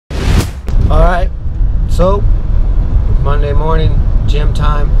Alright, so Monday morning, gym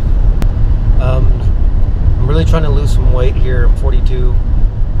time. I'm really trying to lose some weight here. I'm 42.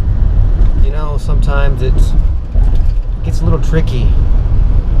 You know, sometimes it gets a little tricky.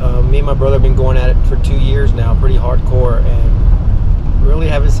 Me and my brother have been going at it for 2 years now, pretty hardcore, and really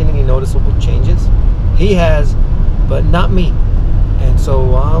haven't seen any noticeable changes. He has, but not me. And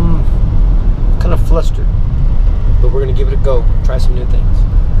so I'm kind of flustered, but we're gonna give it a go, try some new things.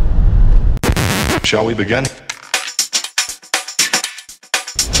 Shall we begin?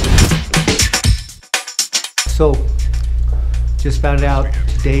 So, just found out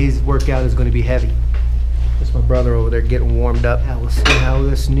today's workout is going to be heavy. That's my brother over there getting warmed up. Yeah, we'll see how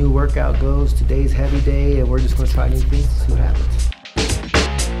this new workout goes. Today's heavy day, and we're just going to try new things and see what happens.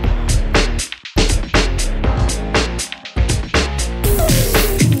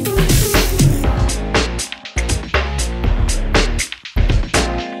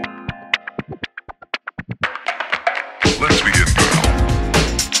 Let's begin.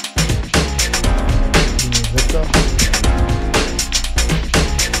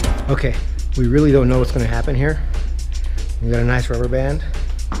 Okay, we really don't know what's going to happen here. We got a nice rubber band,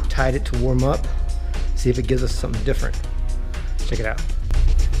 tied it to warm up, see if it gives us something different. Check it out.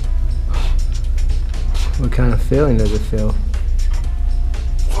 What kind of feeling does it feel?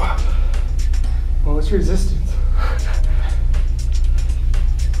 Well, it's resistance.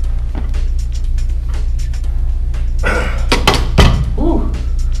 Ooh,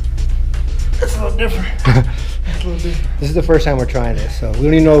 that's a little different. This is the first time we're trying this, so we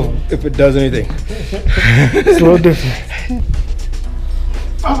don't even know if it does anything. It's a little different.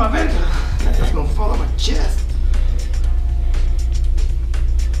 Oh, my man, that's gonna fall on my chest.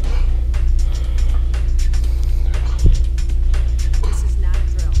 This is not a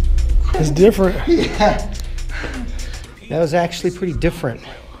drill. It's different. Yeah. That was actually pretty different.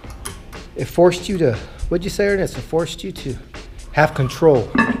 It forced you to, what'd you say, Ernest? It forced you to have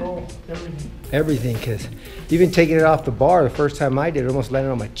control. Everything, because even taking it off the bar the first time I did, it almost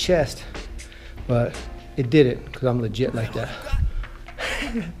landed on my chest, but it didn't because I'm legit like that.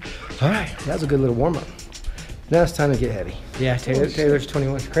 All right, that was a good little warm up. Now it's time to get heavy. Yeah, Taylor's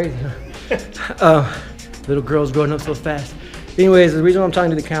 21. It's crazy, huh? Little girl's growing up so fast. Anyways, the reason why I'm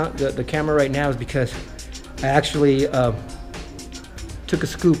talking to the camera right now is because I actually took a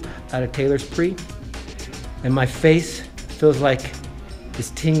scoop out of Taylor's pre, and my face feels like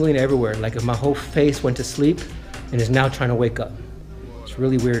it's tingling everywhere, like if my whole face went to sleep and is now trying to wake up. It's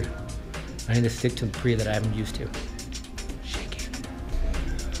really weird. I need to stick to the pre that I'm used to. Shake it.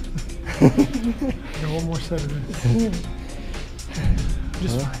 One more set of this.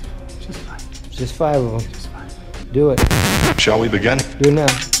 Just five. Just five. Just 5 of them. Just five. Do it. Shall we begin? Do it now.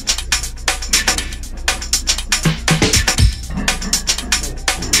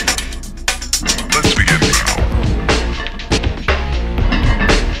 Let's begin.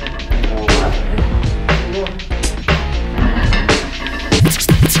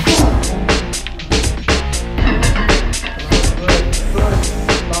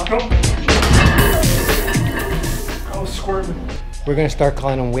 I was squirming. We're gonna start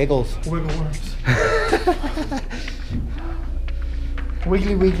calling them wiggles. Wiggle worms.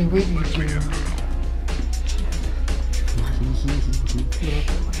 Wiggly, wiggly, wiggly, wiggly.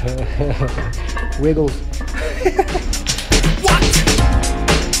 Wiggles.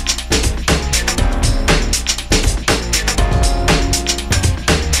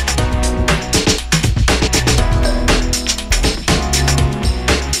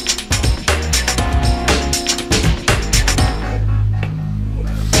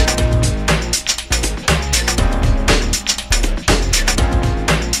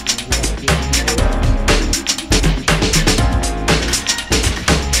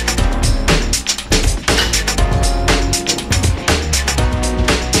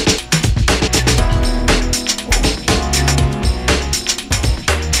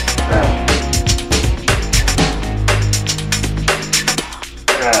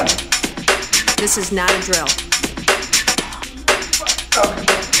 This is not a drill.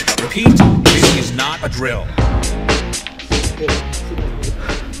 Repeat, this is not a drill.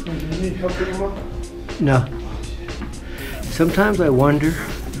 You need help anymore? No. Sometimes I wonder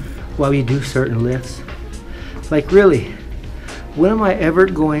why we do certain lifts. Like really, when am I ever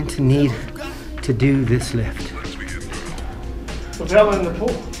going to need to do this lift? What's hell in the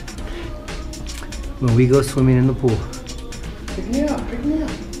pool? When we go swimming in the pool. Pick me up, pick me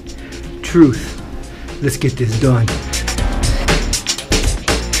up. Truth. Let's get this done.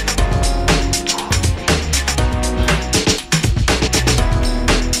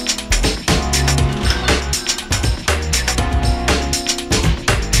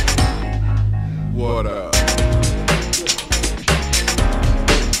 What up?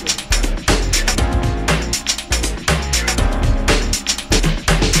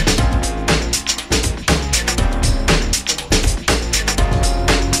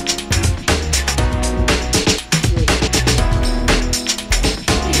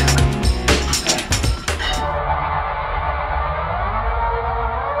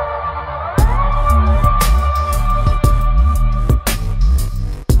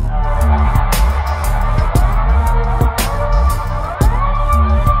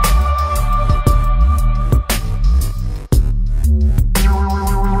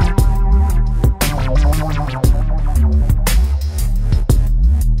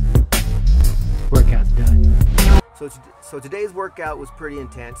 So today's workout was pretty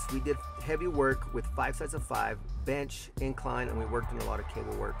intense. We did heavy work with 5 sets of 5, bench, incline, and we worked on a lot of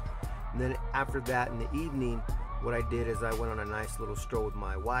cable work. And then after that in the evening, what I did is I went on a nice little stroll with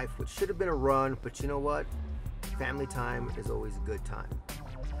my wife, which should have been a run, but you know what? Family time is always a good time.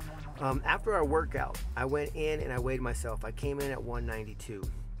 After our workout, I went in and I weighed myself. I came in at 192.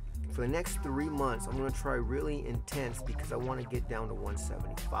 For the next 3 months, I'm gonna try really intense because I wanna get down to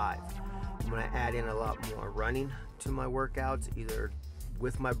 175. I'm gonna add in a lot more running to my workouts, either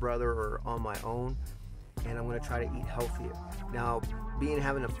with my brother or on my own, and I'm gonna try to eat healthier. Now,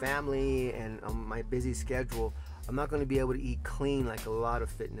 having a family and my busy schedule, I'm not gonna be able to eat clean like a lot of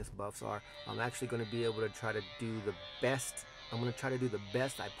fitness buffs are. I'm actually gonna be able to try to do the best. I'm gonna try to do the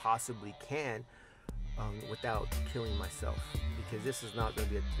best I possibly can without killing myself, because this is not gonna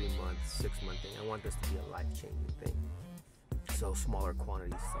be a 3-month, 6-month thing. I want this to be a life-changing thing. So smaller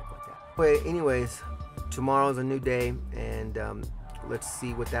quantities, stuff like that. But anyways, tomorrow's a new day, and let's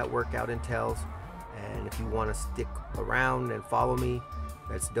see what that workout entails. And if you want to stick around and follow me,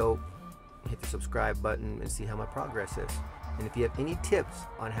 that's dope. Hit the subscribe button and see how my progress is. And if you have any tips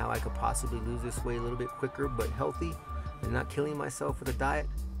on how I could possibly lose this weight a little bit quicker but healthy and not killing myself with a diet,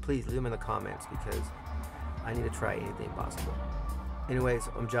 please leave them in the comments, because I need to try anything possible. Anyways,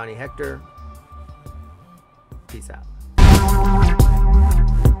 I'm Johnny Hector. Peace out.